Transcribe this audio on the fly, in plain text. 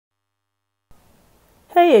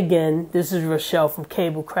Hey again, this is Rochelle from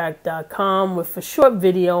cablecrack.com with a short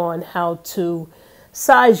video on how to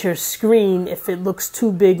size your screen if it looks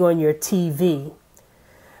too big on your TV.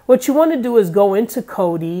 What you want to do is go into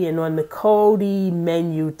KODI, and on the KODI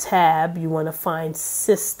menu tab you want to find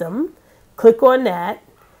System. Click on that,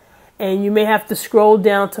 and you may have to scroll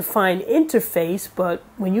down to find Interface, but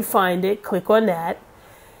when you find it, click on that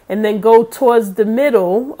and then go towards the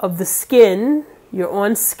middle of the skin. You're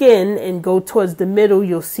on skin and go towards the middle.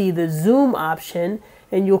 You'll see the zoom option,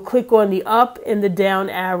 and you'll click on the up and the down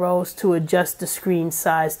arrows to adjust the screen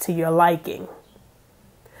size to your liking.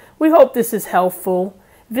 We hope this is helpful.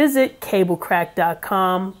 Visit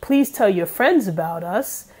cablecrack.com. Please tell your friends about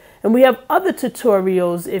us. And we have other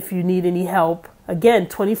tutorials if you need any help. Again,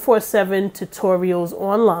 24/7 tutorials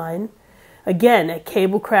online. Again, at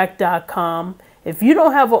cablecrack.com. If you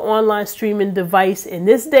don't have an online streaming device in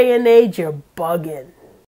this day and age, you're bugging.